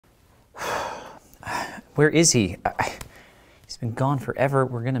Where is he? He's been gone forever.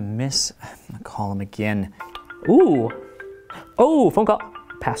 We're gonna miss. I'm gonna call him again. Ooh. Oh, phone call.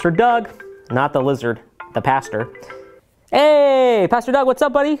 Pastor Doug, not the lizard, the pastor. Hey, Pastor Doug, what's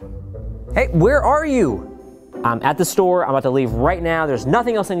up, buddy? Hey, where are you? I'm at the store. I'm about to leave right now. There's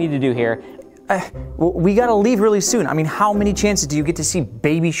nothing else I need to do here. Well, we gotta leave really soon. I mean, how many chances do you get to see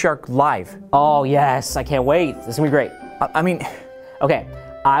Baby Shark live? Oh, yes, I can't wait. This is gonna be great. I mean... Okay,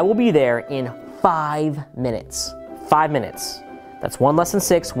 I will be there in 5 minutes. 5 minutes. That's 1 less than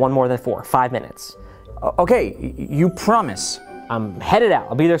 6, 1 more than 4. 5 minutes. Okay, you promise? I'm headed out.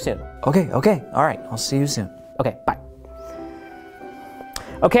 I'll be there soon. Okay, all right. I'll see you soon. Okay, bye.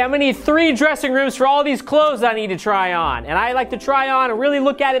 Okay, I'm gonna need 3 dressing rooms for all these clothes I need to try on. And I like to try on and really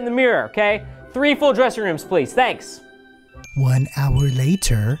look at it in the mirror, okay? 3 full dressing rooms, please. Thanks. 1 hour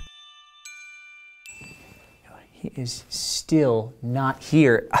later. He is still not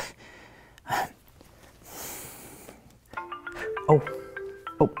here. Oh.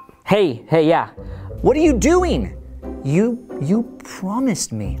 Hey, yeah. What are you doing? You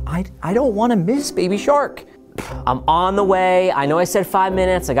promised me. I don't want to miss Baby Shark. I'm on the way. I know I said 5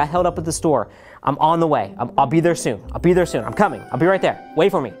 minutes. I got held up at the store. I'm on the way. I'll be there soon. I'm coming. I'll be right there. Wait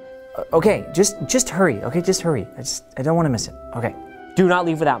for me. Okay, just hurry. Okay, just hurry. I don't want to miss it. Okay. Do not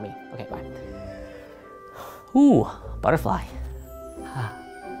leave without me. Okay, bye. Ooh, butterfly.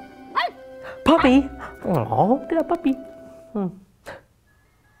 Puppy. Oh, get a puppy.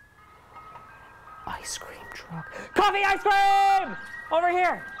 Ice cream truck. Coffee ice cream! Over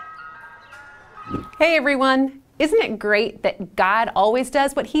here. Hey everyone, isn't it great that God always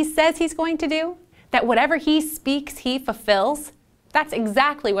does what he says he's going to do? That whatever he speaks, he fulfills? That's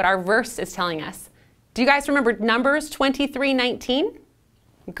exactly what our verse is telling us. Do you guys remember Numbers 23:19?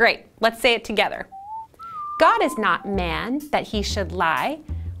 Great, let's say it together. God is not man that he should lie,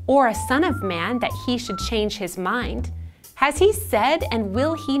 or a son of man that he should change his mind. Has he said and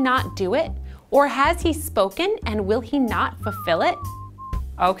will he not do it? Or has he spoken and will he not fulfill it?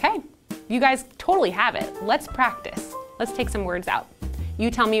 Okay. You guys totally have it. Let's practice. Let's take some words out.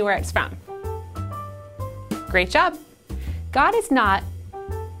 You tell me where it's from. Great job. God is not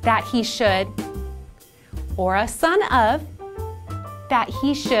that he should, or a son of that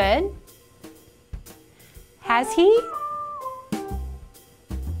he should. Has he?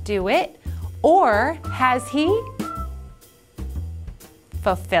 Do it. Or has he?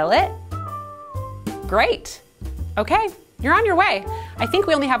 Fulfill it. Great. Okay. You're on your way. I think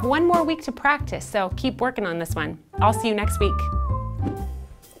we only have 1 more week to practice, so keep working on this one. I'll see you next week.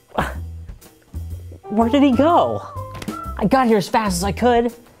 Where did he go? I got here as fast as I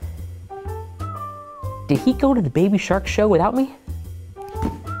could. Did he go to the Baby Shark show without me?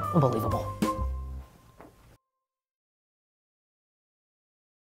 Unbelievable.